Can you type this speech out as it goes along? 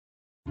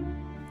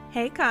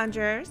Hey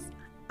Conjurers,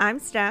 I'm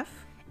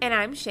Steph. And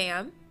I'm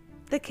Sham.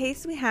 The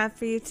case we have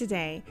for you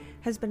today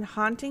has been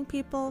haunting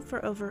people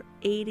for over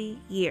 80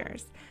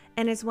 years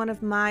and is one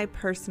of my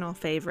personal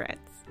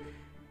favorites.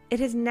 It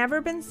has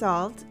never been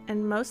solved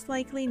and most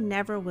likely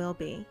never will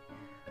be.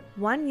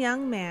 One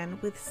young man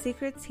with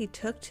secrets he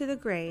took to the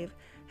grave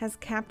has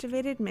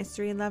captivated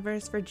mystery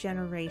lovers for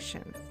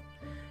generations.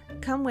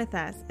 Come with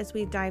us as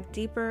we dive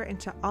deeper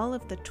into all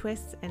of the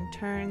twists and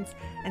turns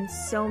and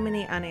so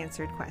many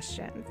unanswered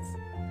questions.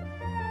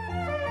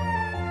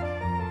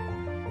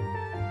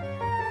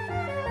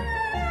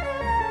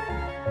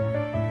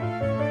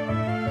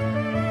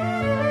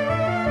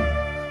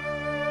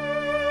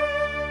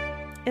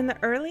 In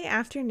the early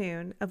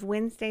afternoon of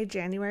Wednesday,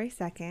 January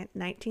 2nd,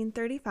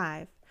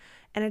 1935,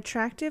 an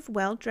attractive,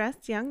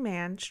 well-dressed young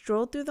man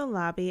strolled through the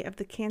lobby of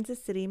the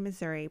Kansas City,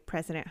 Missouri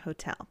President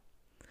Hotel.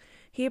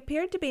 He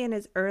appeared to be in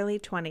his early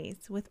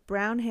 20s, with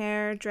brown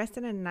hair, dressed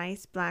in a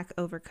nice black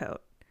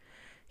overcoat.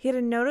 He had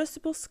a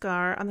noticeable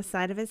scar on the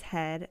side of his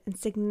head and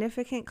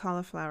significant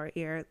cauliflower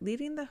ear,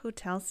 leading the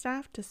hotel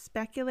staff to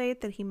speculate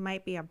that he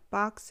might be a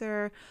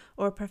boxer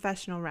or a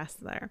professional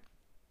wrestler.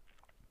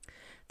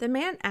 The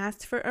man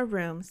asked for a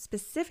room,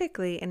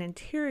 specifically an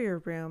interior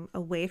room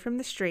away from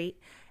the street,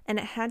 and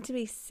it had to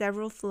be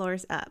several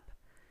floors up.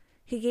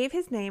 He gave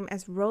his name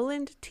as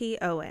Roland T.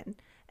 Owen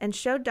and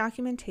showed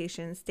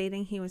documentation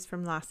stating he was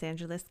from Los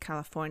Angeles,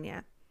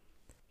 California.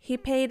 He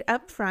paid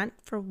up front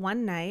for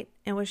one night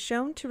and was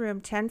shown to room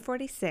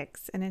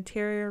 1046, an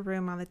interior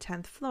room on the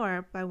 10th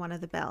floor, by one of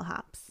the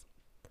bellhops.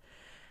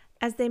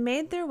 As they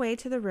made their way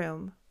to the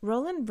room,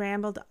 Roland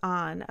rambled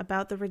on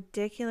about the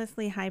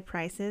ridiculously high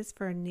prices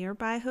for a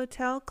nearby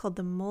hotel called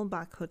the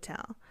Mulbach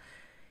Hotel.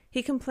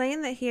 He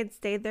complained that he had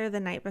stayed there the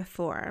night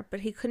before,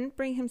 but he couldn't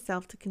bring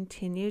himself to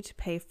continue to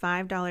pay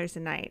 $5 a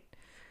night.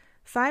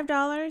 $5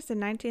 in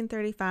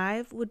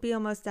 1935 would be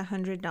almost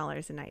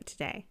 $100 a night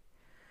today.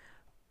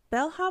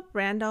 Bellhop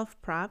Randolph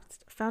Probst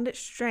found it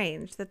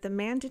strange that the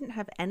man didn't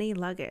have any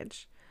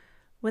luggage.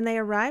 When they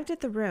arrived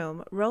at the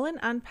room, Roland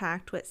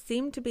unpacked what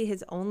seemed to be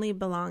his only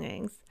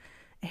belongings,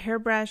 a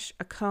hairbrush,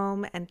 a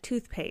comb, and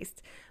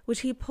toothpaste,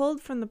 which he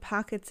pulled from the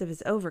pockets of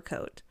his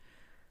overcoat.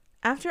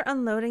 After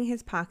unloading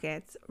his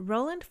pockets,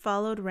 Roland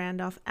followed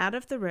Randolph out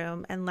of the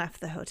room and left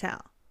the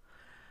hotel.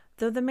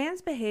 Though the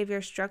man's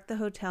behavior struck the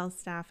hotel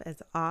staff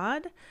as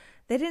odd,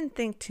 they didn't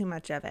think too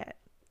much of it.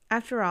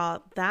 After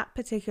all, that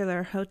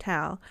particular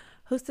hotel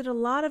hosted a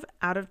lot of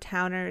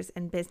out-of-towners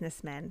and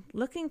businessmen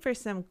looking for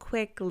some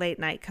quick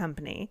late-night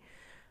company.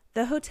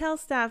 The hotel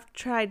staff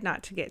tried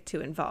not to get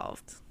too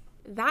involved.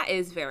 That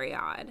is very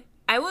odd.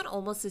 I would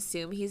almost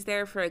assume he's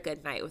there for a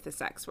good night with a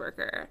sex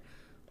worker.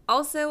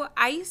 Also,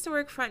 I used to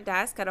work front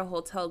desk at a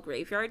hotel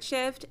graveyard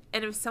shift,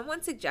 and if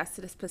someone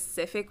suggested a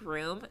specific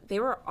room, they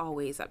were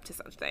always up to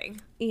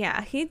something.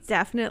 Yeah, he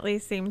definitely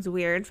seems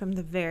weird from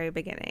the very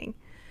beginning.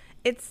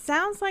 It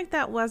sounds like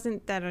that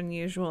wasn't that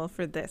unusual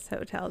for this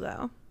hotel,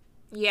 though.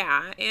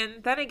 Yeah,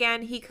 and then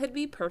again, he could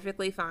be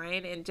perfectly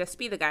fine and just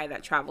be the guy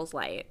that travels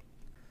light.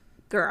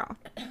 Girl.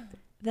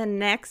 The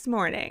next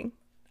morning,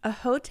 a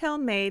hotel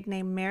maid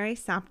named Mary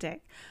Soptic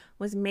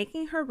was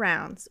making her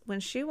rounds when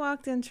she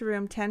walked into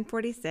room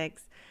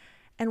 1046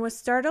 and was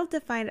startled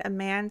to find a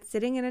man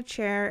sitting in a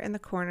chair in the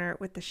corner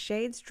with the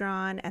shades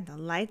drawn and the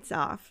lights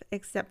off,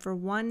 except for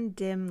one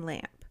dim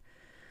lamp.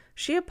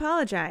 She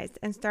apologized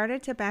and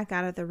started to back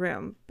out of the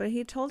room, but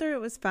he told her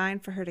it was fine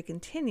for her to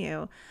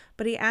continue,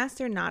 but he asked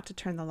her not to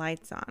turn the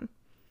lights on.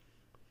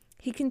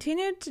 He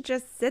continued to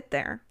just sit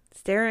there,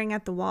 staring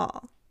at the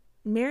wall.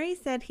 Mary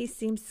said he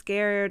seemed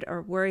scared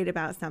or worried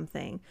about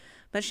something,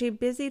 but she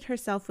busied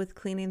herself with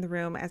cleaning the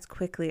room as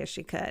quickly as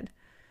she could.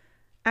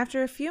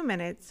 After a few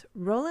minutes,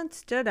 Roland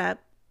stood up,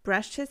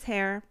 brushed his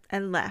hair,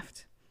 and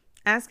left,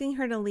 asking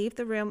her to leave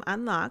the room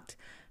unlocked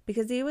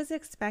because he was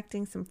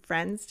expecting some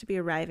friends to be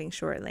arriving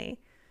shortly.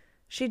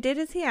 She did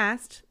as he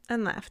asked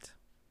and left.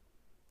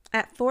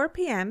 At 4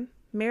 p.m.,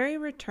 Mary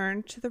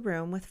returned to the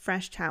room with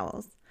fresh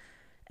towels,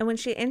 and when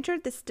she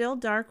entered the still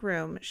dark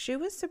room, she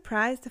was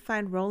surprised to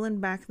find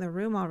Roland back in the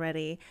room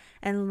already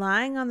and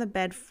lying on the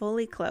bed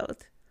fully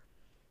clothed.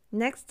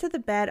 Next to the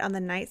bed on the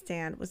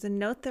nightstand was a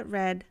note that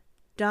read,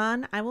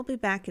 "Dawn, I will be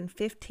back in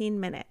 15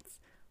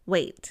 minutes.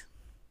 Wait."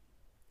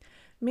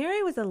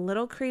 Mary was a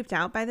little creeped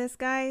out by this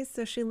guy,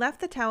 so she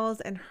left the towels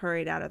and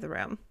hurried out of the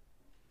room.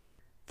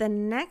 The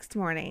next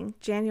morning,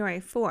 January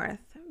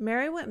 4th,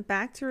 Mary went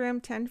back to room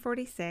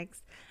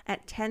 1046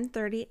 at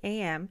 10:30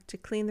 a.m. to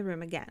clean the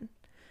room again.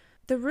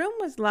 The room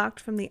was locked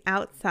from the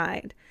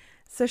outside,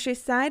 so she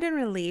sighed in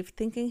relief,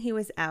 thinking he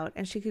was out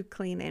and she could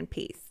clean in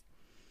peace.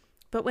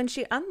 But when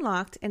she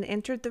unlocked and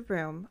entered the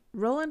room,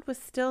 Roland was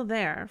still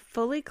there,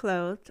 fully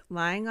clothed,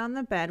 lying on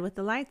the bed with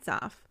the lights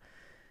off.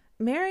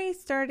 Mary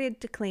started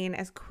to clean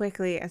as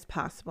quickly as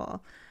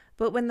possible,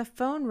 but when the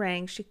phone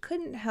rang, she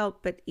couldn't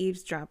help but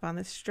eavesdrop on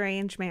the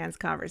strange man's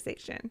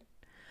conversation.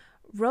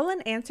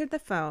 Roland answered the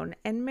phone,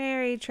 and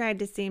Mary tried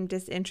to seem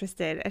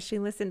disinterested as she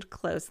listened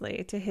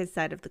closely to his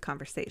side of the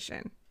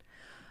conversation.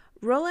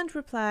 Roland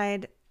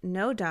replied,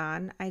 "No,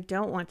 Dawn, I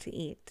don't want to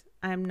eat.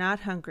 I'm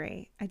not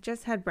hungry. I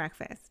just had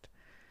breakfast.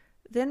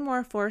 Then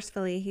more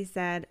forcefully, he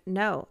said,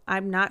 no,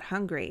 I'm not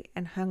hungry,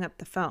 and hung up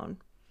the phone.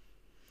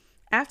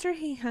 After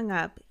he hung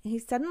up, he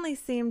suddenly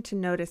seemed to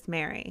notice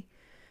Mary.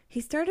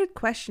 He started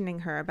questioning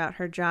her about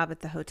her job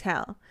at the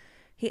hotel.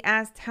 He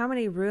asked how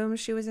many rooms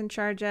she was in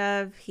charge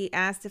of. He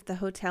asked if the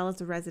hotel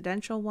is a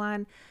residential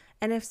one,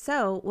 and if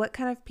so, what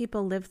kind of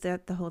people lived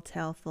at the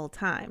hotel full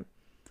time.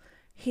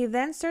 He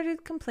then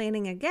started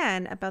complaining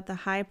again about the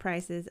high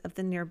prices of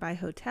the nearby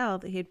hotel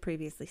that he had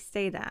previously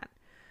stayed at.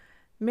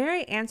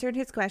 Mary answered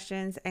his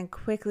questions and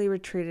quickly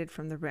retreated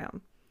from the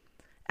room.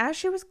 As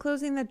she was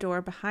closing the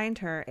door behind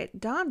her, it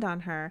dawned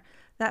on her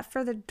that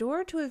for the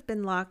door to have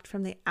been locked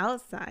from the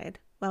outside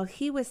while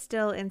he was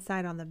still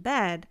inside on the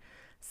bed,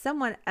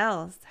 someone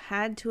else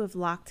had to have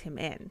locked him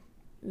in.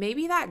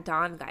 Maybe that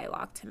Don guy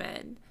locked him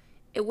in.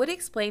 It would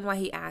explain why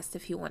he asked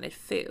if he wanted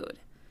food.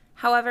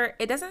 However,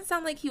 it doesn't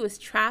sound like he was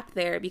trapped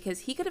there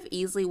because he could have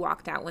easily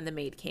walked out when the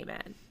maid came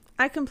in.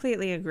 I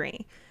completely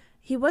agree.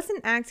 He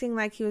wasn't acting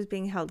like he was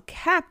being held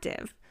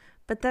captive,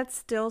 but that's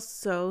still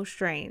so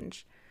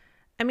strange.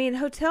 I mean,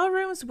 hotel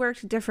rooms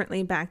worked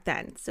differently back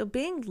then, so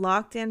being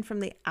locked in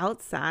from the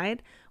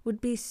outside would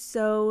be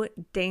so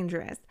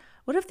dangerous.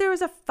 What if there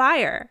was a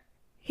fire?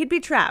 He'd be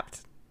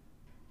trapped.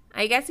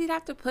 I guess he'd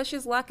have to push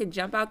his luck and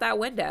jump out that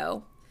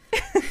window.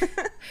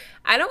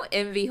 I don't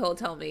envy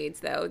hotel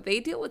maids, though. They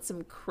deal with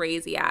some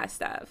crazy ass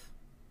stuff.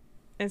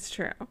 It's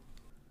true.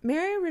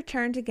 Mary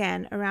returned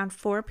again around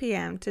 4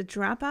 p.m. to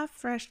drop off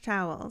fresh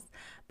towels,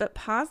 but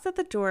paused at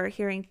the door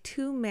hearing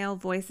two male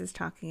voices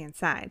talking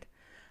inside.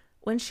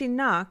 When she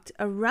knocked,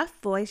 a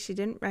rough voice she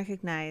didn't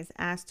recognize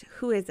asked,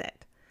 "Who is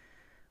it?"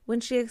 When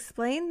she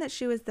explained that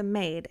she was the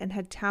maid and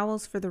had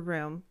towels for the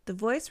room, the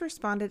voice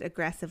responded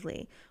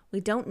aggressively, "We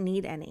don't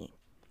need any."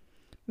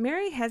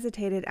 Mary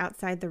hesitated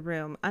outside the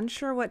room,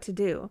 unsure what to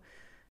do.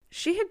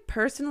 She had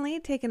personally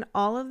taken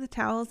all of the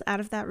towels out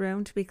of that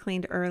room to be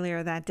cleaned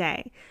earlier that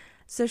day,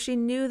 so she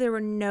knew there were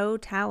no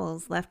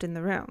towels left in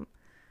the room.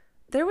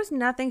 There was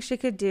nothing she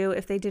could do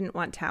if they didn't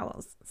want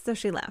towels, so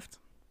she left.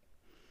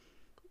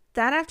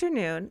 That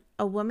afternoon,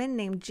 a woman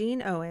named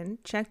Jean Owen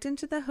checked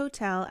into the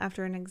hotel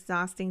after an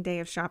exhausting day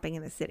of shopping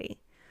in the city.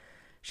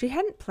 She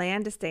hadn't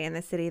planned to stay in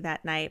the city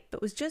that night,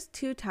 but was just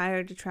too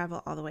tired to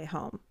travel all the way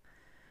home.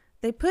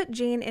 They put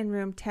Jean in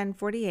room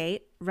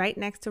 1048, right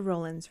next to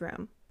Roland's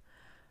room.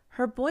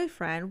 Her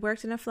boyfriend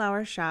worked in a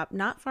flower shop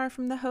not far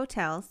from the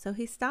hotel, so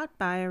he stopped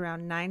by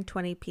around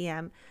 9:20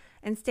 p.m.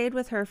 and stayed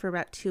with her for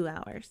about 2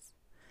 hours.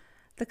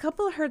 The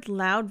couple heard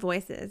loud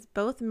voices,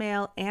 both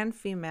male and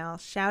female,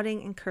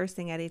 shouting and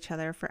cursing at each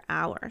other for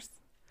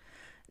hours.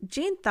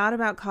 Jean thought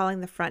about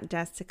calling the front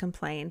desk to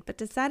complain, but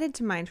decided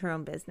to mind her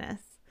own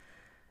business.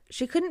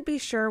 She couldn't be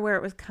sure where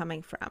it was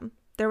coming from.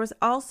 There was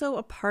also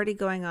a party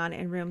going on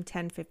in room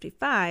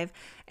 1055,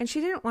 and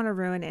she didn't want to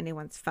ruin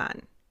anyone's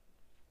fun.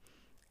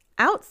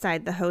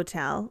 Outside the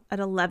hotel at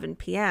 11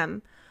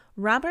 p.m.,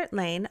 Robert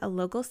Lane, a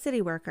local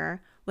city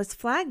worker, was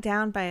flagged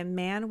down by a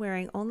man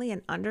wearing only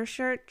an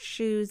undershirt,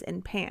 shoes,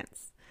 and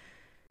pants.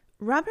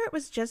 Robert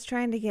was just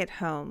trying to get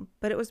home,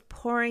 but it was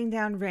pouring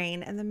down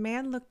rain and the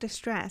man looked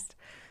distressed,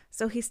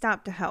 so he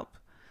stopped to help.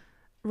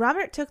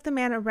 Robert took the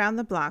man around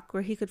the block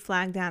where he could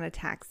flag down a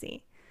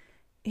taxi.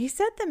 He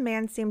said the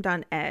man seemed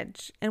on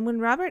edge, and when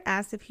Robert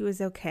asked if he was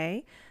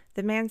okay,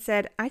 the man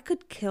said, "I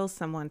could kill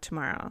someone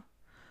tomorrow."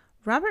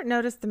 Robert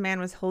noticed the man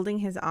was holding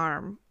his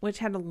arm, which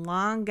had a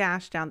long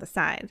gash down the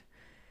side.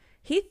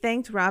 He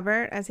thanked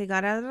Robert as he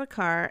got out of the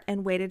car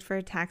and waited for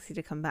a taxi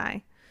to come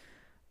by.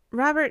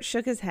 Robert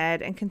shook his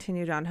head and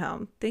continued on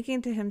home,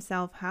 thinking to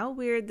himself how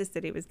weird the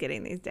city was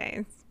getting these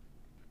days.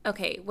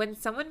 Okay, when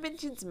someone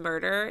mentions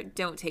murder,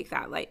 don't take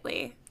that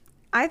lightly.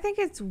 I think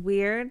it's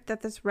weird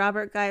that this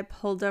Robert guy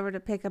pulled over to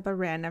pick up a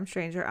random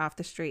stranger off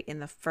the street in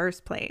the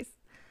first place.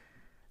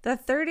 The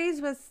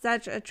 30s was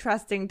such a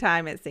trusting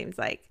time, it seems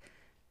like.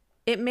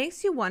 It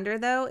makes you wonder,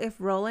 though, if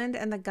Roland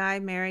and the guy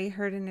Mary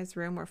heard in his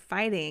room were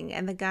fighting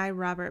and the guy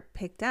Robert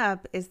picked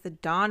up is the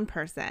Dawn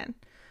person.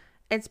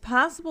 It's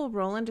possible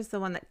Roland is the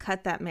one that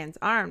cut that man's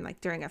arm,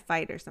 like during a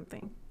fight or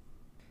something.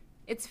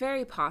 It's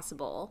very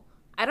possible.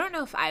 I don't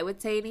know if I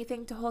would say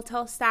anything to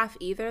hotel staff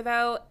either,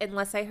 though,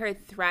 unless I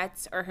heard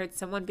threats or heard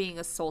someone being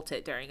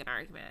assaulted during an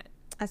argument.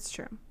 That's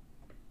true.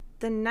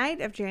 The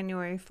night of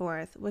January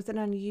 4th was an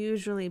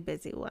unusually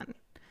busy one.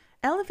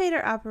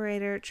 Elevator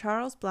operator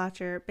Charles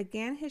Blotcher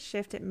began his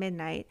shift at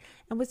midnight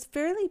and was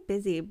fairly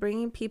busy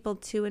bringing people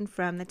to and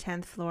from the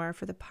 10th floor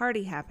for the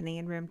party happening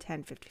in room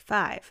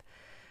 1055.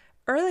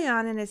 Early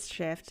on in his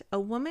shift, a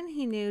woman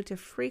he knew to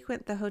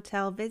frequent the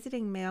hotel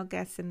visiting male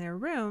guests in their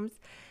rooms,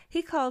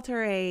 he called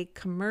her a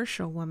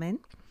commercial woman,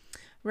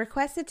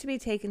 requested to be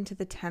taken to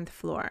the 10th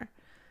floor.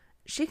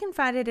 She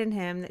confided in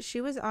him that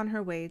she was on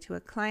her way to a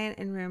client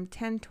in room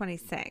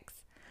 1026.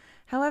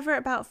 However,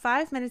 about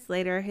 5 minutes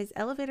later, his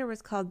elevator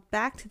was called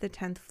back to the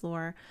 10th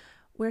floor,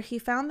 where he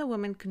found the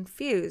woman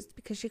confused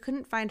because she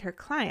couldn't find her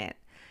client,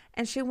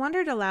 and she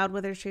wondered aloud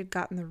whether she had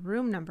gotten the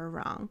room number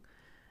wrong.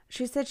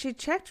 She said she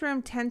checked room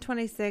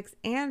 1026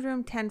 and room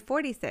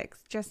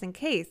 1046 just in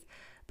case,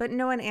 but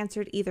no one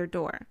answered either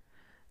door.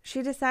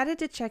 She decided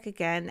to check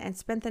again and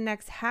spent the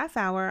next half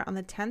hour on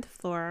the 10th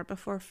floor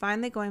before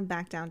finally going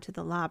back down to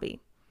the lobby.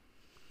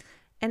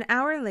 An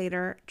hour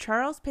later,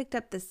 Charles picked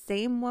up the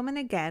same woman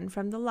again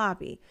from the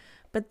lobby,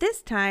 but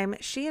this time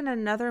she and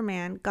another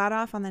man got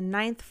off on the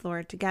 9th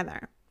floor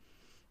together.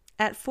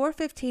 At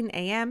 4:15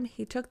 a.m.,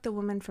 he took the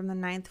woman from the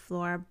 9th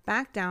floor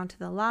back down to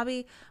the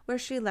lobby where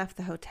she left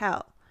the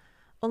hotel.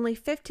 Only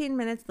 15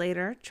 minutes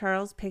later,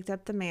 Charles picked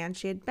up the man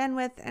she had been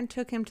with and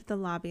took him to the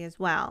lobby as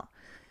well.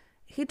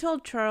 He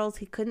told Charles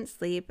he couldn't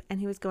sleep and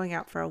he was going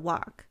out for a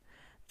walk.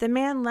 The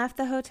man left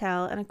the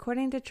hotel and,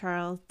 according to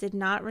Charles, did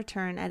not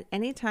return at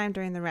any time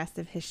during the rest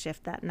of his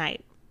shift that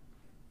night.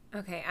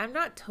 Okay, I'm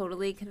not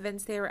totally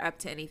convinced they were up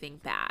to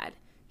anything bad.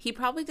 He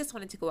probably just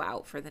wanted to go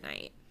out for the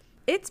night.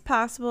 It's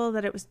possible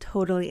that it was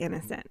totally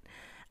innocent.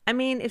 I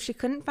mean, if she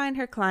couldn't find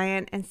her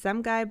client and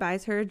some guy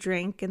buys her a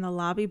drink in the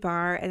lobby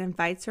bar and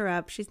invites her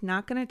up, she's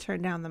not going to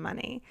turn down the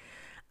money.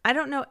 I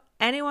don't know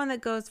anyone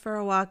that goes for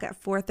a walk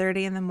at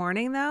 4:30 in the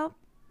morning, though,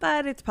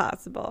 but it's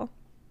possible.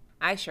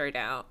 I sure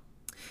don't.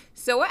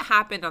 So what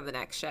happened on the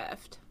next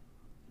shift?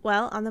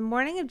 Well, on the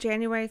morning of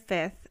January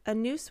 5th, a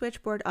new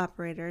switchboard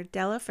operator,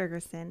 Della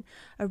Ferguson,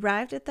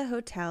 arrived at the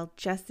hotel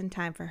just in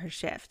time for her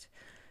shift.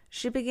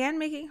 She began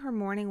making her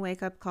morning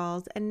wake-up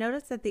calls and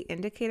noticed that the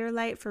indicator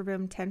light for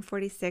room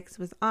 1046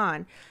 was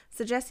on,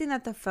 suggesting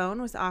that the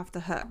phone was off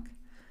the hook.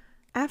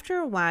 After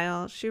a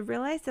while, she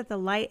realized that the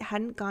light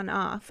hadn't gone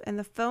off and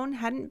the phone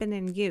hadn't been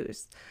in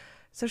use,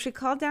 so she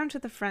called down to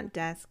the front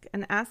desk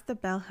and asked the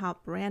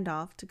bellhop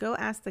Randolph to go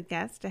ask the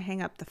guest to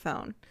hang up the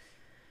phone.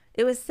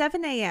 It was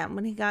 7 a.m.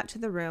 when he got to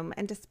the room,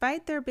 and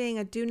despite there being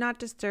a do not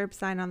disturb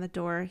sign on the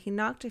door, he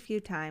knocked a few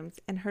times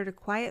and heard a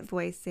quiet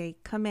voice say,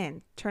 "Come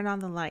in, turn on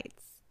the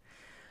lights."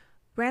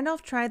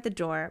 Randolph tried the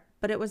door,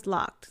 but it was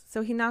locked,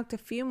 so he knocked a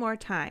few more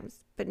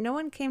times, but no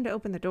one came to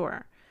open the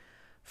door.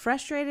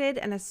 Frustrated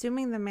and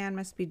assuming the man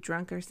must be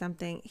drunk or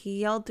something, he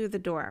yelled through the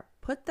door,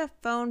 put the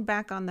phone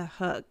back on the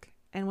hook,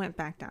 and went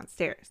back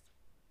downstairs.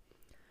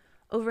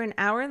 Over an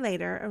hour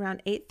later,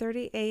 around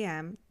 8:30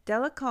 a.m.,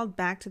 Della called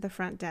back to the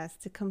front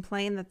desk to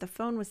complain that the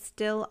phone was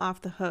still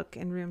off the hook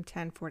in room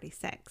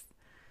 1046.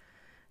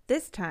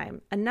 This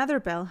time, another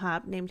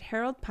bellhop named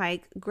Harold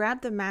Pike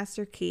grabbed the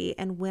master key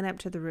and went up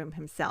to the room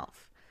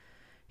himself.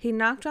 He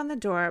knocked on the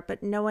door,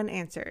 but no one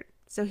answered,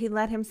 so he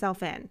let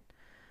himself in.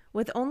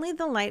 With only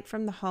the light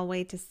from the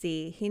hallway to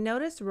see, he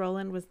noticed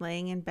Roland was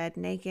laying in bed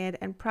naked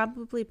and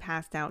probably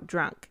passed out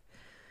drunk.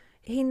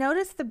 He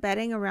noticed the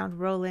bedding around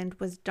Roland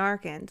was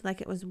darkened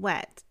like it was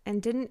wet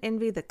and didn't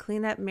envy the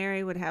cleanup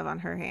Mary would have on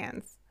her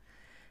hands.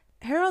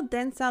 Harold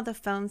then saw the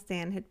phone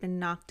stand had been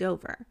knocked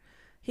over.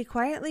 He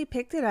quietly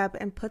picked it up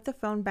and put the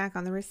phone back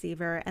on the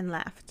receiver and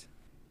left.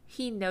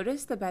 He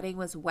noticed the bedding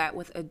was wet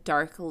with a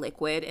dark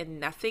liquid and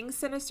nothing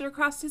sinister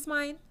crossed his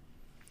mind?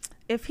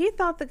 If he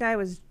thought the guy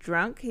was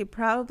drunk, he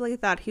probably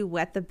thought he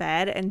wet the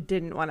bed and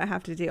didn't want to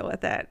have to deal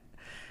with it.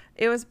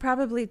 It was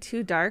probably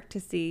too dark to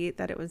see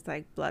that it was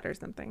like blood or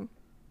something.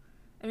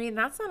 I mean,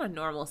 that's not a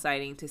normal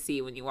sighting to see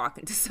when you walk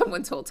into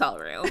someone's hotel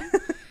room.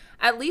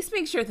 At least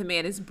make sure the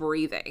man is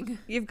breathing.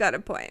 You've got a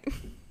point.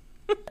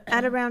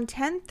 At around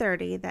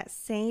 10:30 that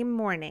same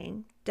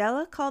morning,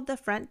 Della called the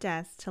front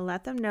desk to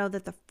let them know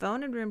that the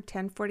phone in room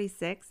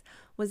 1046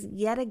 was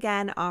yet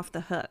again off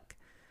the hook.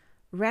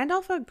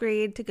 Randolph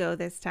agreed to go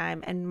this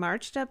time and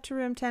marched up to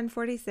room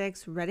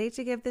 1046 ready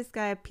to give this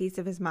guy a piece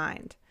of his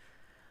mind.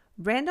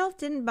 Randolph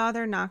didn't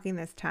bother knocking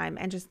this time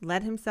and just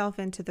let himself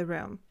into the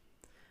room.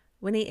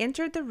 When he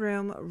entered the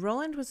room,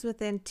 Roland was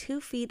within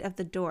 2 feet of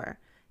the door,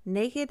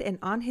 naked and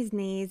on his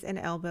knees and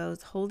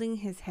elbows, holding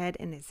his head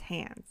in his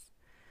hands.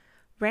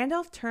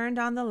 Randolph turned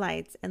on the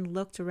lights and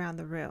looked around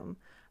the room.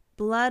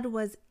 Blood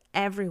was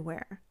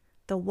everywhere.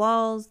 The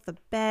walls, the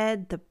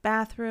bed, the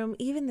bathroom,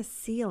 even the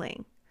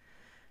ceiling.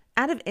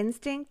 Out of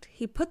instinct,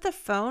 he put the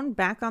phone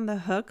back on the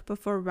hook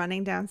before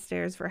running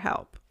downstairs for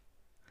help.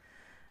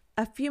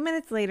 A few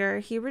minutes later,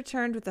 he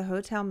returned with the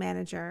hotel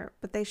manager,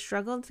 but they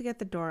struggled to get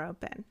the door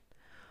open.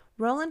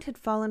 Roland had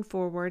fallen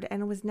forward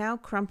and was now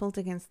crumpled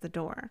against the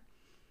door.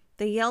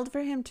 They yelled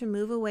for him to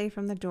move away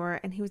from the door,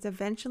 and he was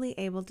eventually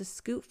able to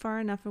scoot far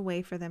enough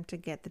away for them to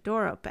get the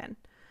door open.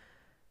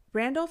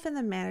 Randolph and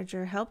the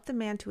manager helped the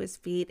man to his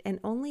feet,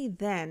 and only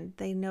then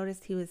they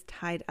noticed he was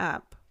tied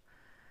up.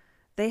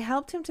 They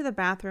helped him to the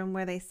bathroom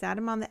where they sat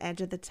him on the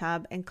edge of the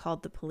tub and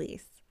called the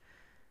police.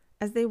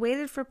 As they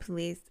waited for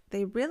police,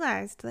 they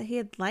realized that he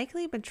had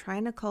likely been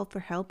trying to call for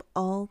help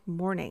all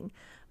morning,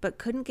 but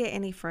couldn't get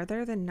any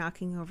further than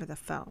knocking over the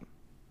phone.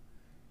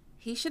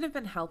 He should have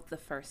been helped the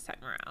first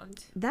time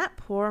around. That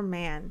poor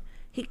man.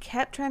 He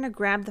kept trying to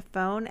grab the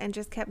phone and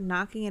just kept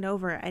knocking it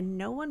over, and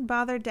no one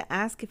bothered to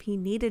ask if he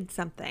needed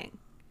something.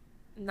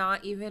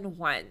 Not even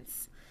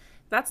once.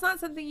 That's not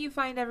something you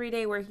find every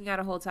day working at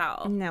a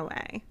hotel. No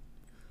way.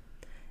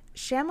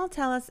 Sham will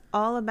tell us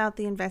all about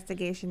the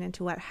investigation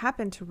into what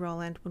happened to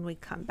Roland when we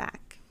come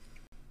back.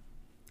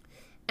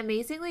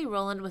 Amazingly,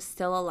 Roland was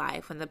still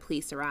alive when the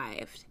police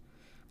arrived.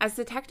 As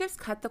detectives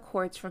cut the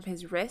cords from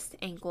his wrists,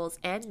 ankles,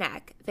 and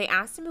neck, they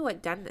asked him who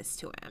had done this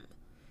to him.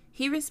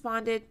 He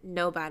responded,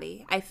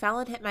 "Nobody. I fell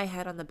and hit my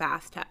head on the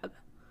bathtub."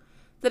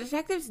 The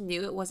detectives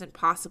knew it wasn't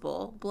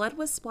possible. Blood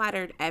was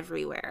splattered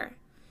everywhere.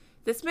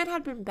 This man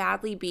had been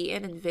badly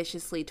beaten and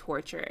viciously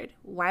tortured.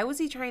 Why was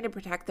he trying to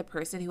protect the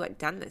person who had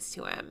done this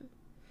to him?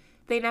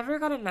 They never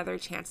got another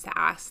chance to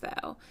ask,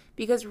 though,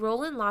 because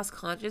Roland lost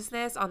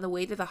consciousness on the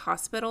way to the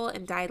hospital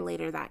and died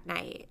later that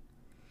night.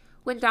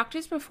 When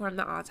doctors performed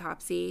the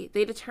autopsy,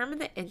 they determined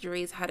that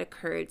injuries had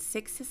occurred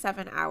 6 to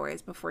 7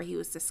 hours before he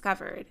was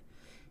discovered.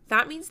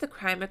 That means the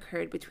crime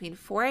occurred between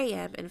 4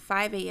 a.m. and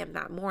 5 a.m.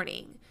 that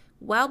morning,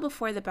 well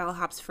before the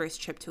bellhop's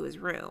first trip to his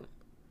room.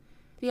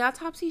 The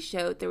autopsy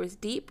showed there was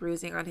deep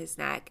bruising on his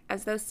neck,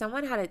 as though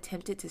someone had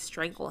attempted to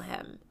strangle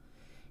him.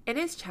 In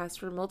his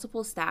chest were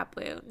multiple stab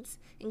wounds,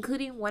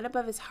 including one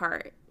above his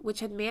heart, which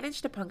had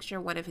managed to puncture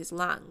one of his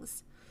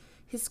lungs.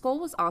 His skull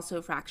was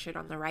also fractured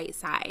on the right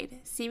side,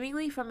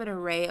 seemingly from an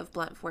array of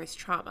blunt force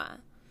trauma.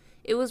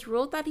 It was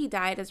ruled that he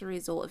died as a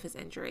result of his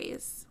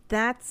injuries.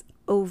 That's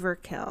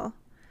overkill.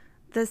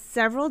 The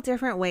several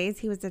different ways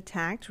he was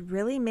attacked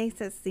really makes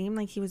it seem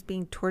like he was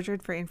being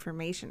tortured for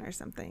information or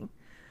something.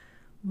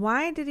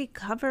 Why did he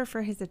cover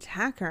for his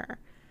attacker?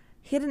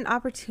 He had an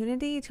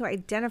opportunity to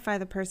identify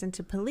the person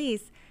to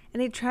police,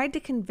 and he tried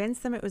to convince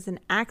them it was an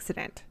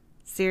accident.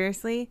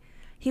 Seriously?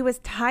 He was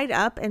tied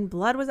up and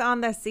blood was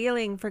on the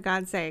ceiling, for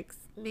God's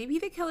sakes. Maybe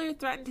the killer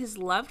threatened his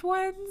loved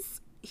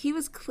ones? He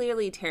was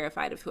clearly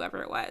terrified of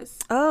whoever it was.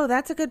 Oh,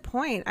 that's a good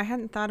point. I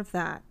hadn't thought of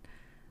that.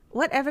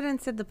 What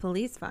evidence did the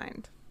police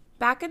find?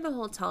 Back in the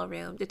hotel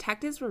room,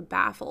 detectives were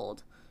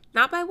baffled,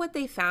 not by what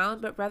they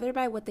found, but rather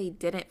by what they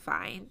didn't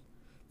find.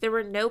 There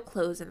were no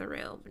clothes in the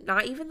room,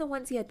 not even the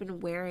ones he had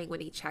been wearing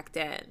when he checked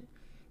in.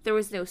 There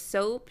was no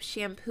soap,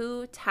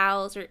 shampoo,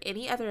 towels, or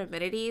any other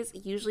amenities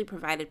usually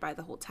provided by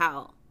the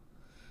hotel.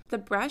 The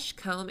brush,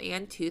 comb,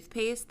 and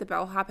toothpaste the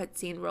bellhop had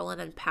seen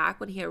Roland unpack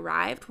when he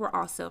arrived were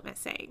also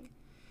missing.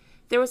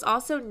 There was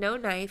also no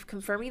knife,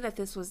 confirming that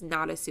this was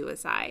not a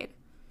suicide.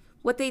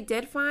 What they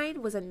did find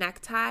was a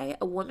necktie,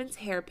 a woman's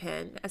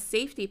hairpin, a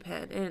safety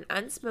pin, and an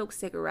unsmoked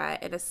cigarette,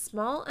 and a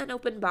small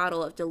unopened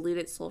bottle of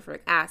diluted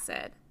sulfuric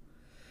acid,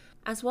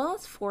 as well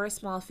as 4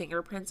 small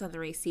fingerprints on the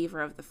receiver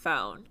of the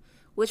phone,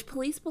 which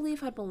police believe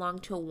had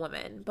belonged to a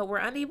woman, but were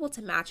unable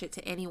to match it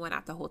to anyone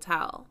at the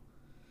hotel.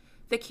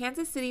 The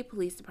Kansas City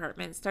Police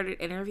Department started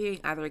interviewing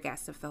other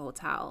guests of the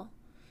hotel.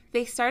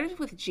 They started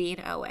with Jean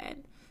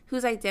Owen,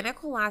 whose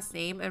identical last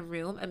name and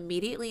room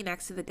immediately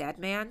next to the dead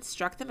man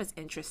struck them as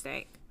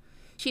interesting.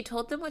 She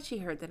told them what she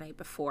heard the night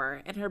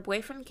before, and her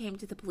boyfriend came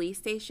to the police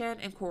station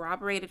and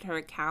corroborated her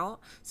account,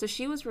 so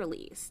she was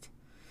released.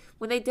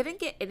 When they didn't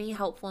get any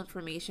helpful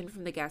information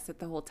from the guests at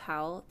the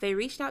hotel, they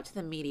reached out to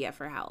the media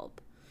for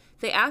help.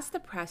 They asked the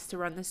press to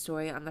run the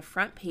story on the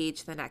front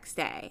page the next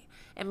day,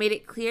 and made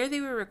it clear they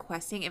were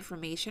requesting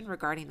information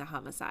regarding the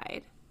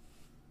homicide.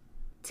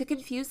 To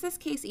confuse this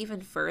case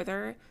even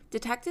further,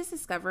 detectives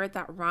discovered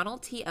that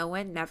Ronald T.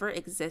 Owen never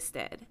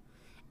existed.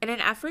 In an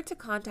effort to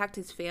contact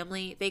his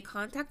family, they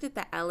contacted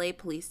the LA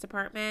Police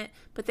Department,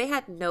 but they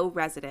had no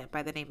resident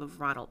by the name of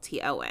Ronald T.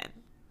 Owen.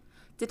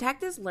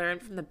 Detectives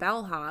learned from the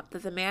bellhop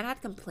that the man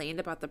had complained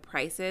about the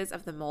prices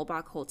of the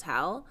Mulbach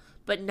Hotel,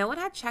 but no one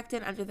had checked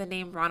in under the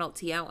name Ronald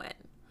T. Owen.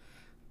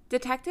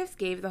 Detectives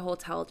gave the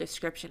hotel a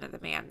description of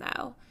the man,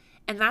 though,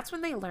 and that's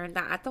when they learned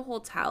that at the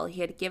hotel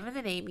he had given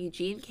the name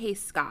Eugene K.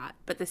 Scott,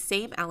 but the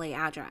same LA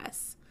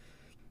address.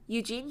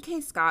 Eugene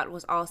K. Scott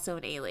was also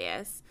an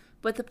alias,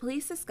 but the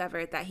police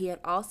discovered that he had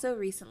also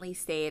recently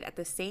stayed at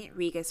the St.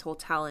 Regis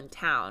Hotel in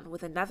town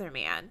with another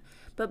man,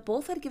 but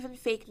both had given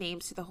fake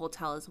names to the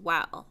hotel as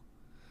well.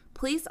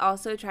 Police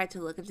also tried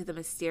to look into the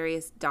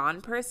mysterious Don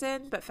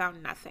person, but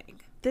found nothing.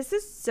 This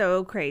is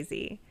so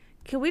crazy.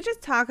 Can we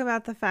just talk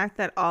about the fact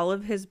that all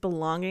of his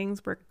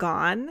belongings were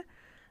gone?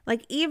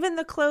 Like, even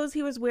the clothes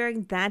he was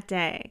wearing that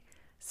day.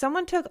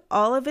 Someone took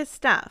all of his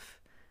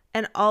stuff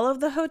and all of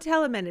the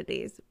hotel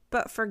amenities,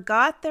 but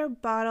forgot their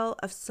bottle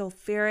of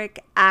sulfuric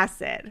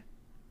acid.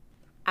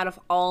 Out of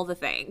all the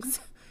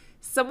things,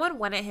 someone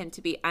wanted him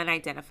to be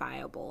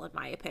unidentifiable, in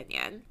my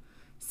opinion.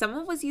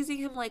 Someone was using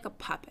him like a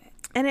puppet.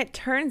 And it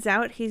turns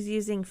out he's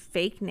using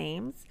fake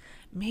names.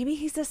 Maybe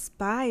he's a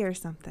spy or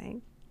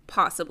something.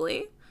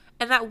 Possibly.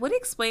 And that would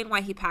explain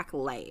why he packed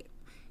light.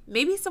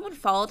 Maybe someone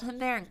followed him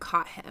there and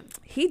caught him.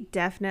 He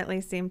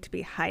definitely seemed to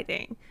be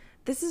hiding.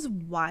 This is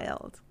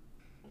wild.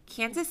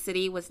 Kansas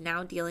City was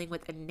now dealing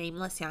with a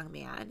nameless young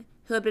man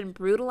who had been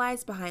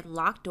brutalized behind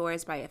locked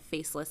doors by a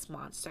faceless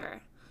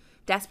monster.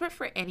 Desperate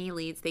for any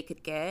leads they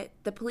could get,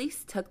 the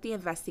police took the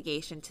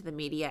investigation to the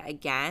media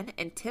again,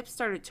 and tips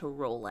started to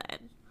roll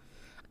in.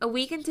 A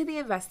week into the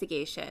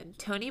investigation,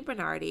 Tony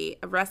Bernardi,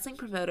 a wrestling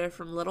promoter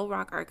from Little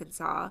Rock,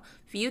 Arkansas,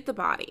 viewed the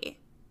body.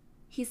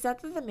 He said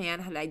that the man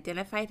had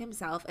identified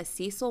himself as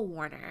Cecil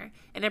Warner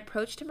and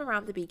approached him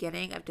around the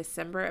beginning of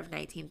December of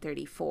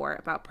 1934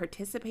 about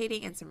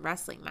participating in some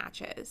wrestling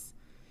matches.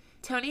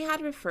 Tony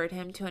had referred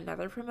him to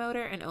another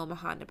promoter in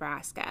Omaha,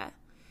 Nebraska.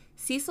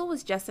 Cecil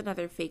was just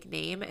another fake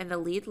name, and the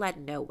lead led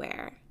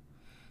nowhere.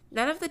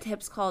 None of the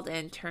tips called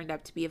in turned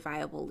up to be a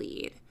viable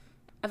lead.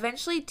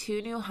 Eventually,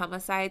 2 new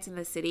homicides in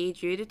the city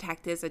drew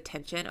detectives'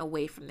 attention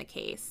away from the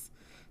case.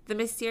 The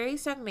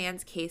mysterious young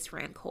man's case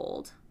ran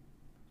cold.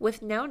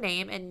 With no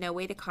name and no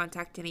way to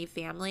contact any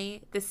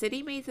family, the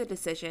city made the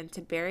decision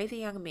to bury the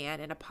young man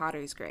in a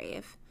potter's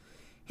grave.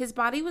 His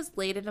body was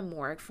laid in a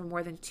morgue for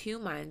more than 2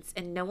 months,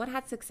 and no one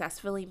had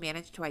successfully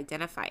managed to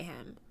identify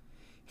him.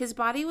 His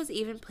body was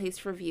even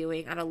placed for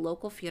viewing at a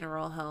local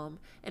funeral home,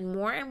 and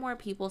more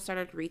people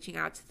started reaching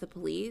out to the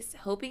police,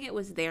 hoping it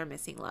was their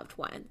missing loved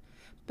one.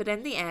 But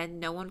in the end,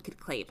 no one could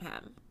claim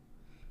him.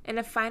 In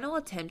a final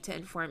attempt to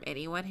inform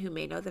anyone who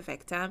may know the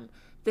victim,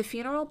 the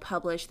funeral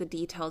published the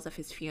details of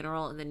his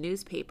funeral in the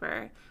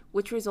newspaper,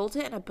 which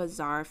resulted in a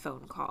bizarre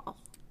phone call.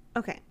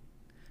 Okay.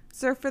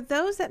 So for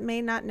those that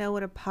may not know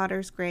what a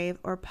potter's grave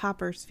or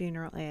pauper's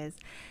funeral is,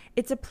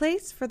 it's a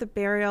place for the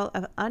burial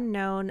of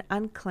unknown,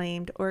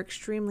 unclaimed, or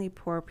extremely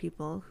poor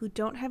people who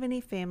don't have any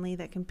family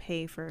that can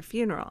pay for a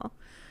funeral.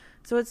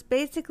 So it's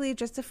basically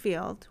just a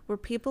field where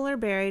people are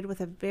buried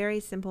with a very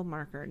simple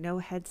marker, no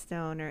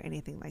headstone or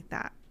anything like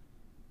that.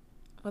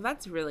 Well,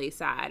 that's really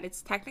sad.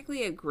 It's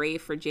technically a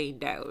grave for Jane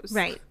Does.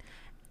 Right.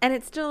 And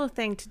it's still a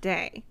thing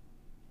today.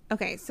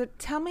 Okay, so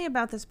tell me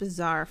about this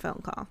bizarre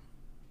phone call.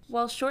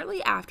 Well,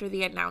 shortly after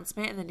the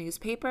announcement in the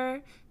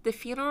newspaper, the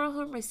funeral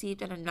home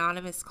received an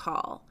anonymous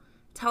call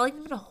telling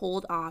them to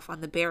hold off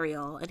on the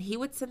burial, and he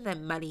would send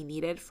them money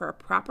needed for a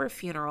proper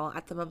funeral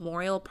at the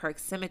Memorial Park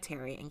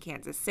Cemetery in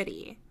Kansas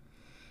City.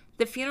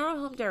 The funeral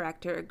home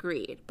director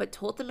agreed, but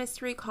told the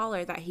mystery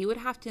caller that he would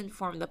have to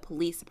inform the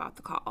police about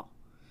the call.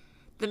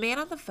 The man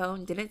on the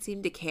phone didn't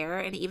seem to care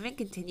and even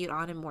continued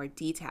on in more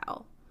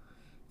detail.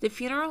 The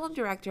funeral home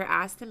director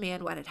asked the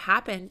man what had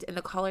happened, and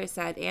the caller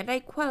said, and I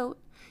quote,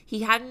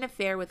 "He had an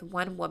affair with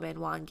one woman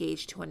while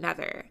engaged to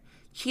another.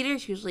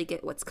 Cheaters usually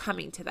get what's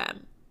coming to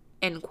them."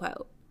 End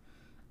quote.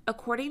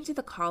 According to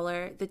the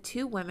caller, the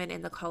 2 women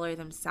and the caller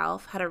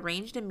themselves had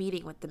arranged a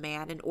meeting with the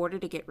man in order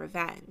to get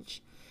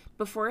revenge.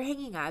 Before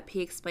hanging up,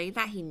 he explained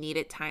that he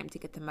needed time to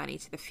get the money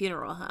to the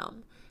funeral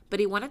home, but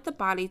he wanted the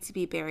body to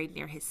be buried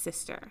near his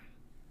sister.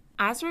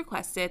 As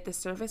requested, the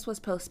service was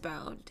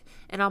postponed,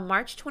 and on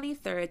March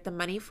 23rd, the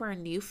money for a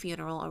new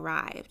funeral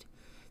arrived.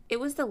 It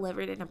was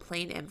delivered in a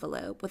plain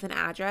envelope with an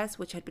address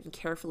which had been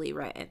carefully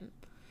written.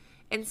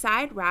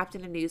 Inside, wrapped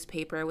in a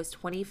newspaper, was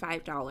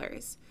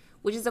 $25,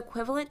 which is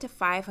equivalent to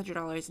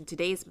 $500 in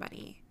today's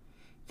money.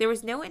 There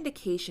was no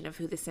indication of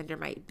who the sender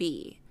might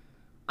be.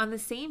 On the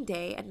same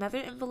day, another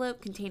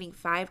envelope containing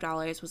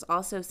 $5 was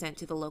also sent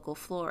to the local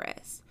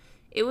florist.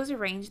 It was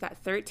arranged that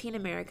 13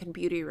 American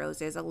Beauty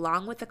roses,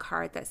 along with a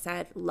card that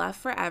said, "Love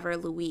Forever,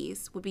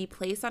 Louise," would be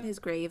placed on his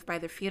grave by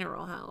the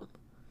funeral home.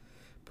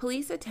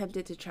 Police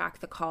attempted to track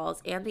the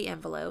calls and the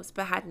envelopes,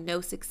 but had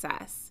no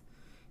success.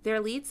 Their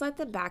leads led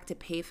them back to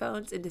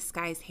payphones in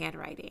disguised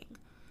handwriting.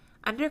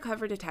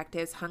 Undercover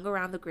detectives hung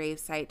around the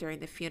gravesite during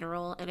the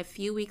funeral and a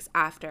few weeks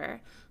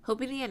after,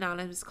 hoping the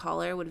anonymous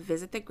caller would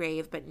visit the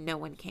grave, but no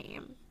one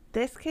came.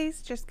 This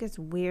case just gets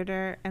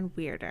weirder and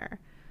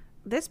weirder.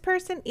 This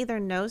person either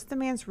knows the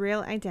man's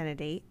real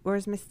identity or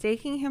is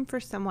mistaking him for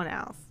someone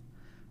else.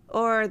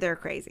 Or they're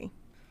crazy.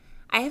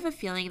 I have a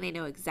feeling they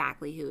know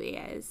exactly who he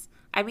is.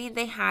 I mean,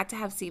 they had to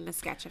have seen the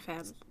sketch of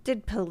him.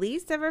 Did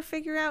police ever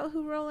figure out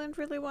who Roland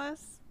really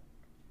was?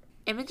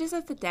 Images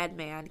of the dead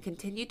man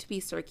continued to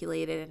be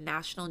circulated in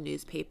national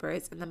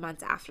newspapers in the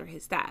months after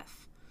his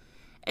death.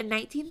 In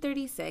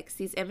 1936,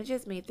 these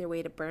images made their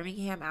way to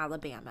Birmingham,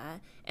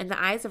 Alabama, in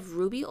the eyes of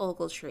Ruby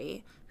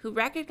Ogletree, who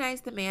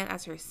recognized the man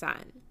as her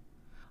son.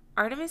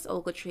 Artemus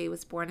Ogletree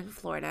was born in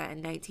Florida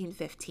in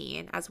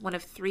 1915 as one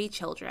of 3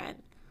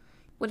 children.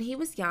 When he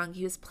was young,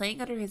 he was playing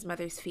under his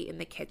mother's feet in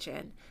the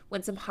kitchen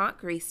when some hot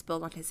grease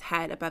spilled on his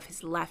head above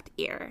his left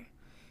ear.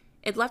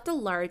 It left a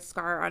large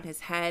scar on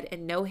his head,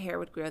 and no hair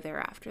would grow there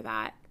after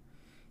that.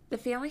 The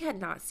family had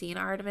not seen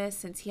Artemus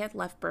since he had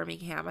left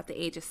Birmingham at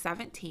the age of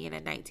 17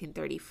 in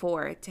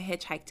 1934 to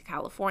hitchhike to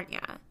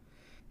California.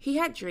 He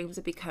had dreams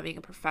of becoming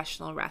a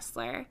professional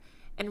wrestler,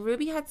 and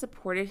Ruby had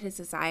supported his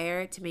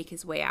desire to make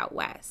his way out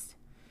west.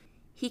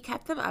 He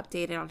kept them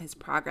updated on his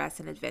progress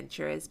and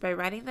adventures by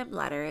writing them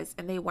letters,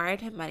 and they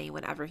wired him money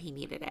whenever he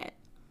needed it.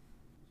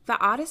 The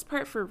oddest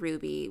part for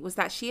Ruby was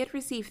that she had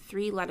received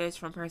 3 letters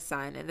from her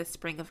son in the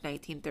spring of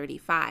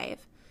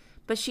 1935,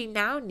 but she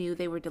now knew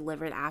they were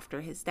delivered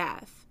after his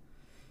death.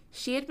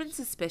 She had been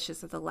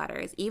suspicious of the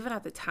letters even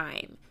at the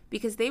time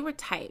because they were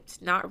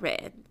typed, not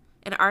written,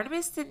 and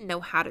Artemis didn't know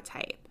how to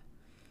type.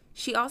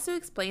 She also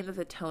explained that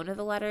the tone of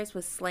the letters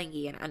was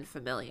slangy and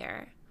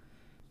unfamiliar.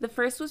 The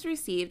first was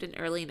received in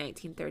early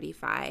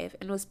 1935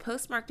 and was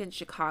postmarked in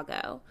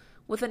Chicago,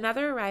 with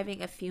another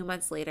arriving a few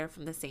months later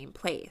from the same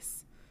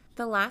place.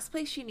 The last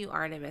place she knew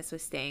Artemis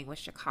was staying was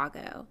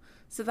Chicago,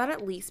 so that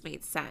at least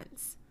made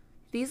sense.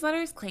 These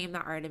letters claimed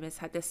that Artemis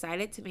had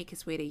decided to make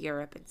his way to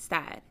Europe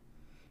instead.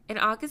 In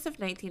August of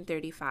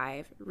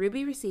 1935,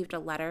 Ruby received a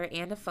letter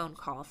and a phone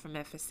call from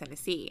Memphis,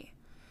 Tennessee.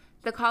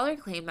 The caller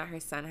claimed that her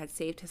son had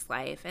saved his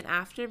life and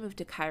after moved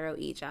to Cairo,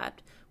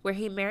 Egypt, where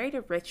he married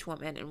a rich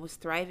woman and was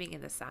thriving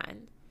in the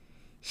sun.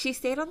 She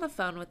stayed on the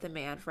phone with the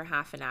man for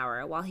half an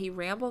hour while he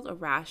rambled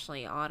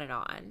irrationally on and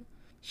on.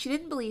 She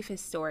didn't believe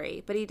his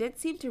story, but he did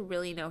seem to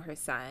really know her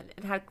son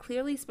and had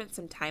clearly spent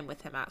some time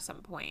with him at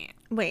some point.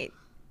 Wait,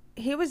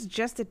 he was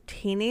just a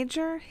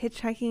teenager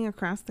hitchhiking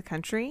across the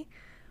country?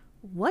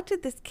 What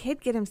did this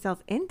kid get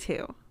himself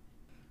into?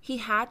 He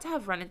had to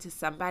have run into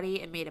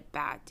somebody and made a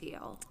bad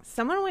deal.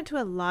 Someone went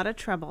to a lot of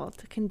trouble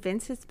to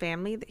convince his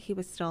family that he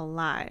was still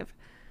alive.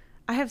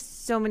 I have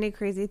so many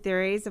crazy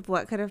theories of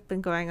what could have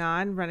been going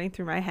on running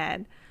through my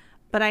head,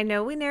 but I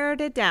know we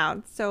narrowed it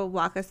down, so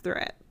walk us through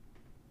it.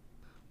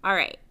 All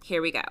right,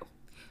 here we go.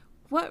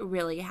 What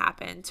really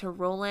happened to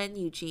Roland,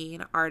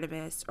 Eugene,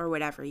 Artemus, or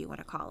whatever you want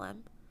to call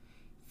him?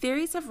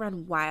 Theories have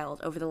run wild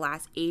over the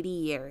last 80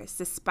 years,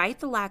 despite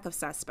the lack of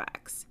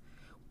suspects.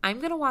 I'm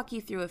going to walk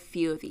you through a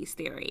few of these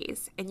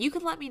theories, and you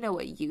can let me know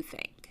what you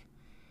think.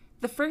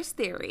 The first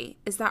theory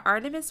is that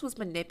Artemus was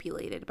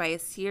manipulated by a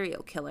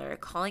serial killer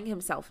calling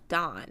himself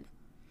Don.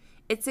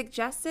 It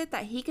suggested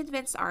that he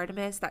convinced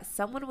Artemus that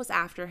someone was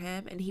after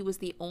him and he was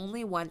the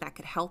only one that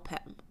could help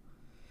him.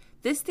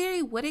 This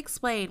theory would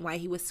explain why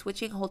he was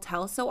switching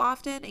hotels so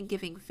often and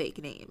giving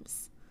fake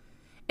names.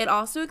 It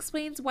also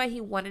explains why he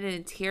wanted an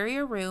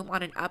interior room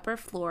on an upper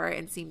floor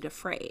and seemed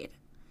afraid.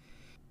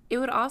 It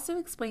would also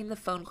explain the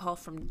phone call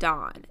from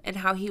Don and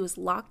how he was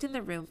locked in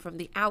the room from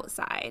the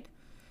outside,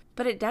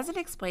 but it doesn't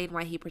explain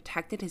why he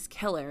protected his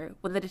killer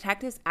when the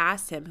detectives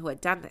asked him who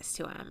had done this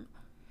to him.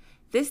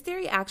 This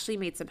theory actually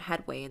made some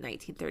headway in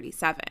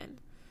 1937.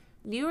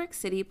 New York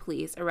City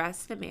police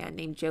arrested a man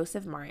named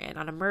Joseph Martin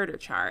on a murder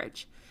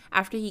charge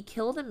after he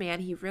killed a man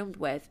he roomed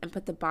with and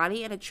put the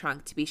body in a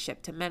trunk to be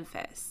shipped to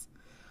Memphis.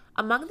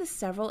 Among the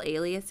several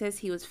aliases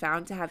he was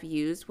found to have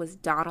used was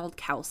Donald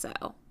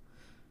Kelso.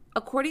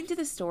 According to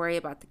the story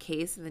about the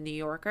case in the New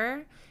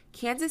Yorker,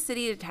 Kansas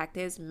City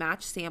detectives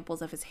matched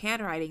samples of his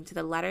handwriting to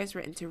the letters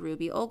written to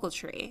Ruby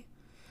Ogletree.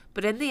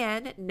 But in the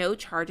end, no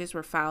charges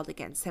were filed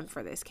against him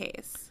for this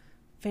case.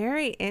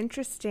 Very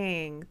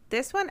interesting.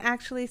 This one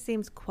actually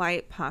seems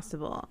quite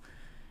possible.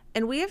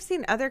 And we have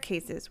seen other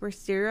cases where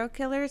serial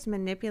killers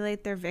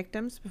manipulate their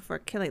victims before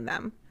killing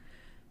them.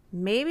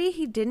 Maybe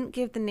he didn't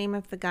give the name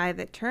of the guy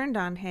that turned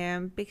on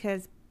him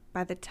because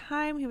by the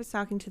time he was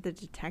talking to the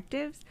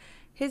detectives,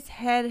 his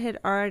head had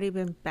already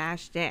been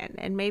bashed in,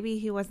 and maybe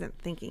he wasn't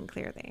thinking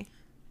clearly.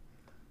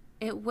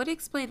 It would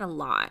explain a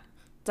lot.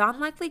 Don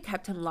likely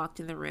kept him locked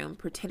in the room,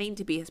 pretending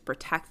to be his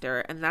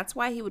protector, and that's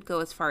why he would go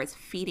as far as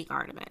feeding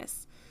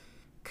Artemus.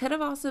 Could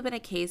have also been a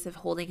case of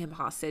holding him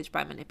hostage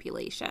by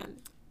manipulation.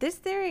 This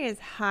theory is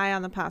high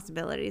on the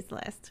possibilities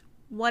list.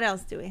 What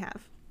else do we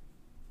have?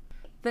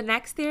 The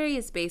next theory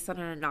is based on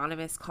an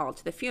anonymous call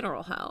to the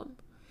funeral home.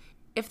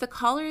 If the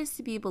caller is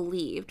to be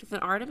believed,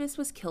 then Artemus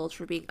was killed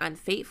for being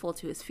unfaithful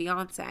to his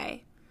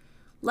fiancée.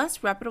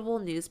 Less reputable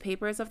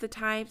newspapers of the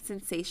time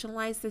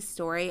sensationalized this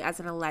story as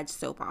an alleged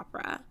soap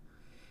opera.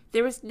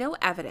 There was no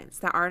evidence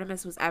that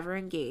Artemus was ever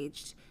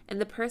engaged,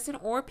 and the person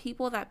or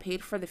people that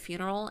paid for the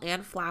funeral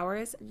and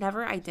flowers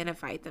never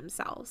identified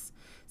themselves,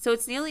 so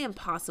it's nearly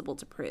impossible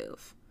to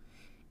prove.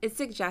 It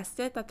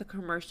suggested that the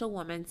commercial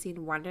woman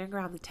seen wandering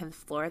around the 10th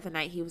floor the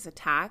night he was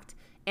attacked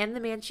and the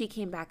man she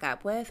came back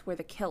up with were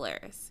the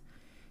killers.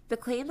 The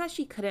claim that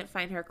she couldn't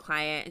find her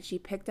client and she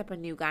picked up a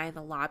new guy in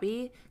the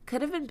lobby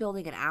could have been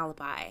building an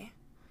alibi.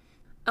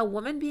 A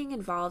woman being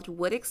involved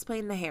would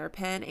explain the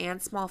hairpin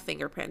and small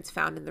fingerprints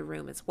found in the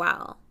room as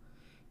well.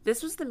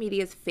 This was the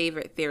media's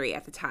favorite theory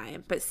at the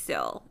time, but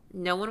still,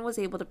 no one was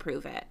able to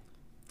prove it.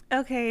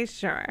 Okay,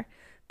 sure.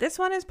 This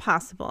one is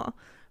possible,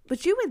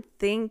 but you would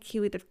think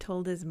he would have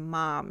told his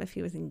mom if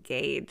he was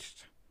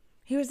engaged.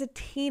 He was a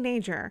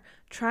teenager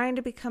trying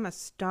to become a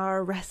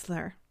star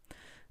wrestler.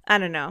 I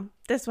don't know.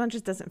 This one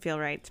just doesn't feel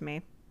right to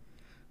me.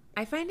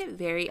 I find it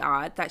very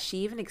odd that she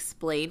even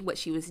explained what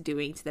she was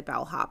doing to the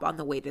bellhop on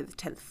the way to the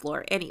 10th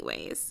floor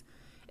anyways.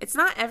 It's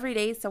not every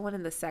day someone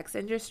in the sex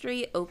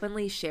industry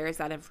openly shares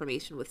that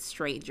information with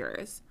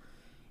strangers.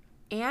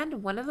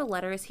 And one of the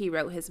letters he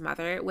wrote his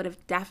mother would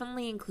have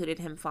definitely included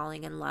him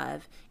falling in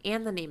love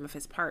and the name of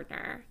his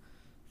partner.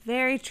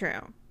 Very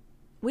true.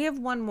 We have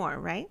one more,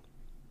 right?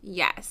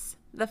 Yes.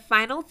 The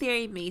final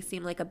theory may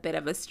seem like a bit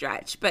of a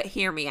stretch, but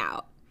hear me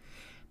out.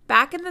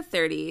 Back in the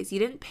 30s, you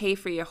didn't pay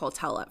for your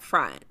hotel up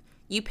front.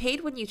 You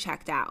paid when you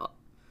checked out.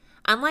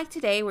 Unlike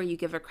today where you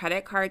give a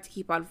credit card to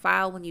keep on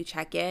file when you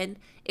check in,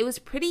 it was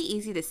pretty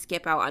easy to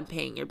skip out on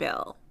paying your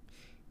bill.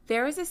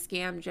 There was a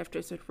scam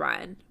drifters would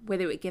run where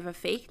they would give a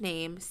fake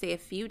name, stay a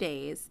few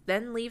days,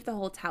 then leave the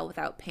hotel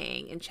without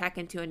paying and check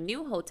into a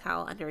new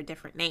hotel under a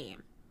different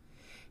name.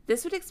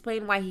 This would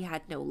explain why he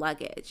had no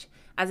luggage,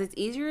 as it's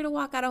easier to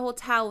walk out a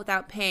hotel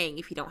without paying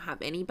if you don't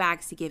have any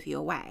bags to give you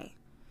away.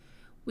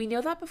 We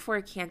know that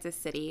before Kansas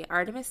City,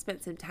 Artemus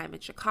spent some time in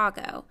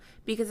Chicago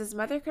because his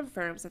mother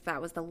confirms that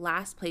that was the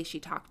last place she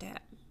talked to him.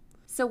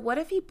 So what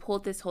if he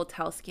pulled this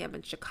hotel scam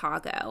in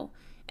Chicago,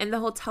 and the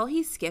hotel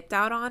he skipped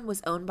out on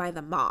was owned by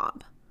the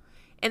mob?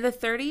 In the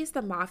 30s,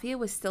 the mafia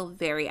was still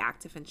very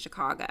active in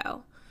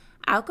Chicago.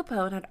 Al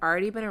Capone had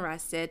already been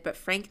arrested, but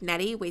Frank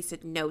Netti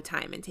wasted no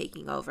time in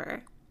taking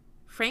over.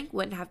 Frank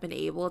wouldn't have been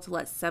able to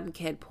let some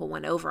kid pull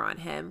one over on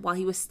him while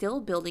he was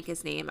still building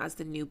his name as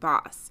the new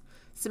boss,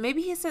 so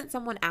maybe he sent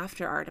someone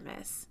after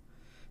Artemus.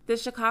 The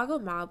Chicago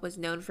mob was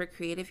known for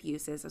creative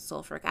uses of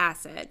sulfuric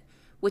acid,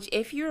 which,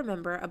 if you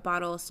remember, a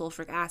bottle of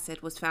sulfuric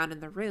acid was found in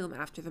the room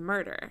after the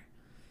murder.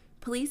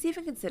 Police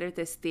even considered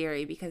this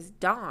theory because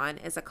Don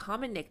is a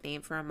common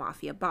nickname for a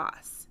mafia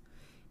boss.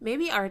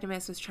 Maybe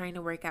Artemus was trying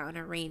to work out an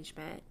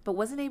arrangement, but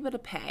wasn't able to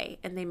pay,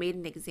 and they made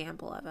an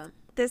example of him.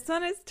 This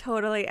one is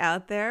totally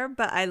out there,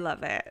 but I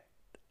love it.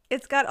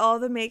 It's got all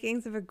the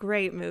makings of a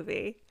great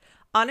movie.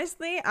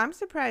 Honestly, I'm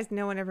surprised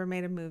no one ever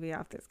made a movie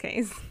off this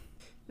case.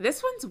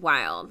 This one's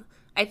wild.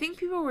 I think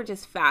people were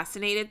just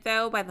fascinated,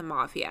 though, by the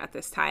mafia at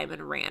this time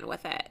and ran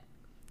with it.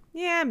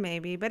 Yeah,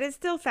 maybe, but it's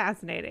still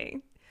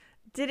fascinating.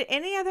 Did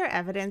any other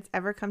evidence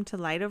ever come to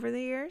light over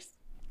the years?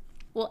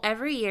 Well,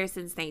 every year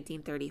since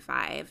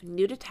 1935,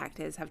 new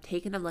detectives have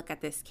taken a look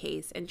at this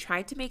case and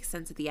tried to make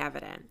sense of the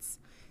evidence.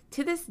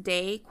 To this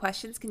day,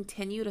 questions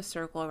continue to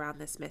circle around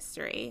this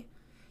mystery.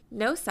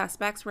 No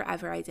suspects were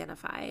ever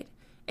identified,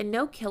 and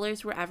no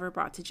killers were ever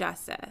brought to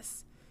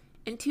justice.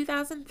 In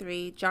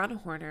 2003, John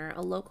Horner,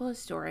 a local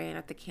historian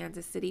at the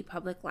Kansas City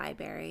Public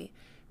Library,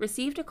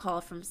 received a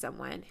call from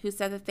someone who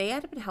said that they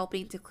had been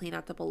helping to clean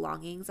out the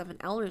belongings of an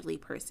elderly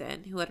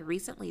person who had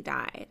recently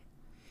died.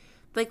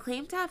 They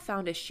claimed to have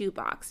found a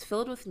shoebox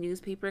filled with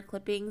newspaper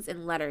clippings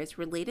and letters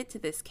related to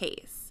this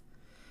case.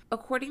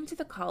 According to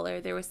the caller,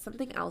 there was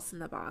something else in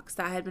the box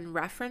that had been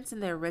referenced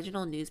in the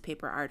original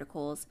newspaper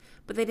articles,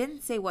 but they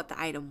didn't say what the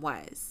item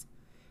was.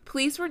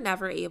 Police were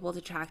never able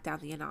to track down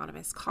the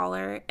anonymous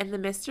caller, and the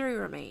mystery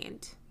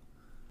remained.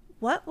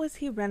 What was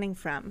he running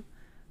from?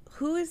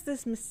 Who is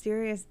this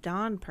mysterious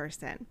Don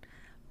person?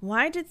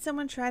 Why did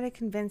someone try to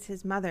convince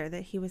his mother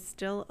that he was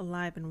still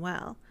alive and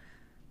well?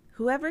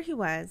 Whoever he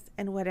was,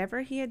 and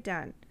whatever he had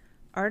done,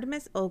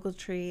 Artemus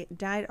Ogletree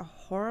died a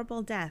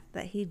horrible death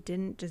that he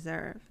didn't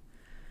deserve.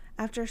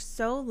 After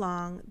so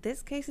long,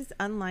 this case is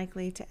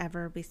unlikely to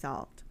ever be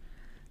solved.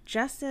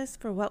 Justice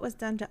for what was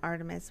done to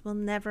Artemus will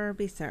never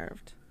be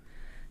served.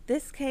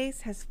 This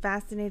case has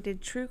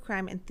fascinated true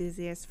crime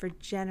enthusiasts for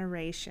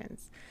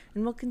generations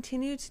and will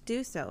continue to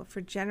do so for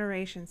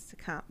generations to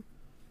come.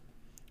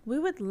 We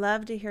would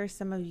love to hear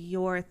some of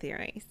your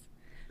theories.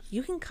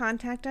 You can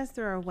contact us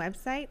through our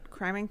website,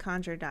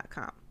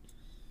 crimeandconjure.com.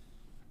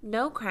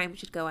 No crime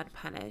should go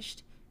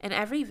unpunished, and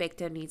every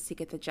victim needs to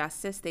get the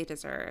justice they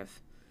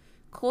deserve.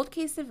 Cold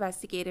Case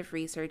Investigative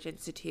Research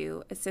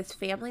Institute assists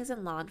families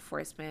and law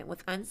enforcement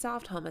with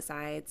unsolved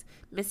homicides,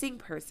 missing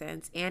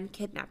persons, and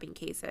kidnapping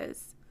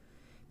cases.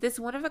 This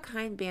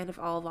one-of-a-kind band of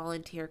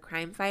all-volunteer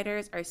crime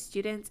fighters are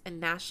students and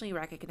nationally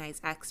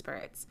recognized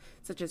experts,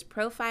 such as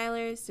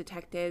profilers,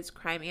 detectives,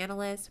 crime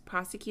analysts,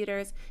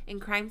 prosecutors, and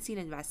crime scene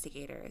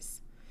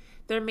investigators.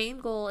 Their main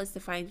goal is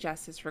to find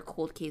justice for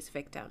cold case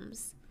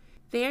victims.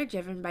 They are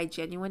driven by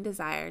genuine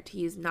desire to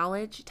use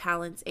knowledge,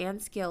 talents,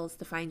 and skills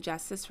to find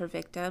justice for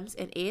victims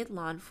and aid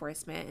law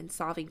enforcement in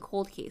solving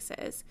cold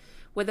cases,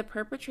 where the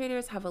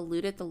perpetrators have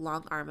eluded the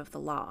long arm of the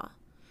law.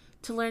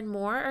 To learn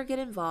more or get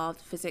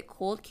involved, visit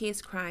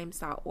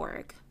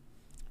coldcasecrimes.org.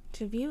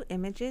 To view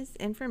images,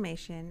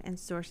 information, and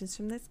sources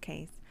from this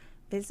case,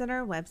 visit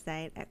our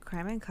website at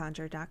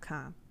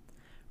crimeandconjure.com.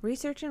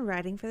 Research and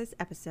writing for this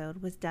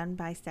episode was done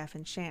by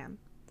Stephen Sham.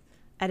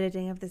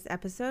 Editing of this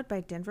episode by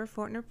Denver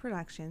Fortner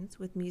Productions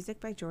with music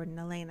by Jordan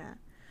Elena.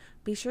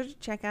 Be sure to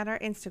check out our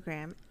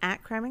Instagram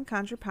at Crime and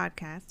Conjure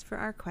Podcast for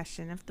our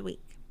question of the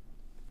week.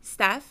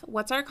 Steph,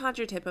 what's our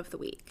conjure tip of the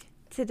week?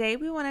 Today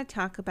we want to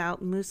talk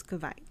about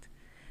muscovite.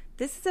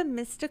 This is a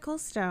mystical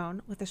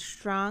stone with a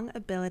strong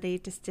ability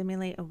to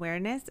stimulate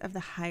awareness of the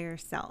higher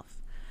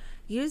self.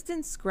 Used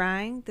in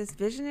scrying, this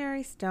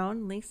visionary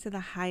stone links to the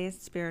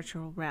highest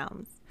spiritual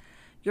realms.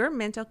 Your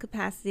mental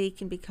capacity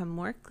can become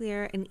more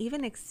clear and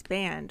even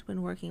expand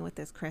when working with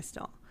this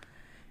crystal.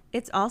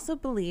 It's also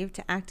believed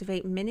to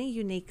activate many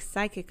unique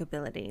psychic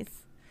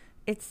abilities.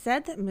 It's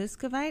said that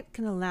muscovite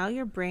can allow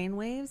your brain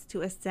waves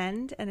to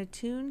ascend and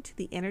attune to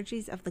the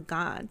energies of the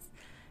gods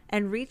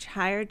and reach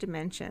higher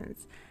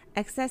dimensions,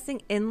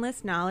 accessing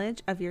endless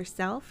knowledge of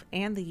yourself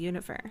and the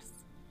universe.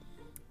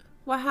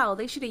 Wow,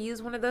 they should have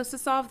used one of those to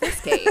solve this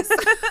case.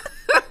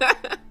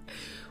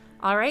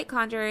 All right,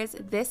 Conjurers,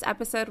 this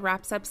episode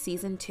wraps up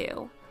Season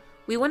 2.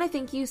 We want to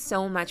thank you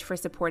so much for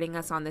supporting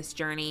us on this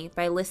journey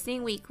by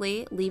listening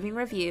weekly, leaving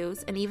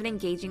reviews, and even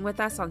engaging with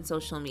us on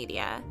social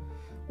media.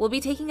 We'll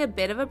be taking a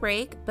bit of a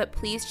break, but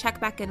please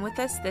check back in with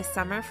us this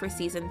summer for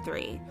Season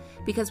 3,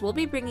 because we'll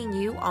be bringing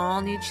you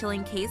all new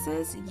chilling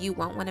cases you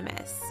won't want to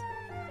miss.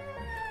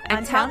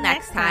 Until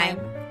next time,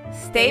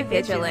 stay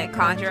vigilant,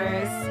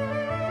 Conjurers.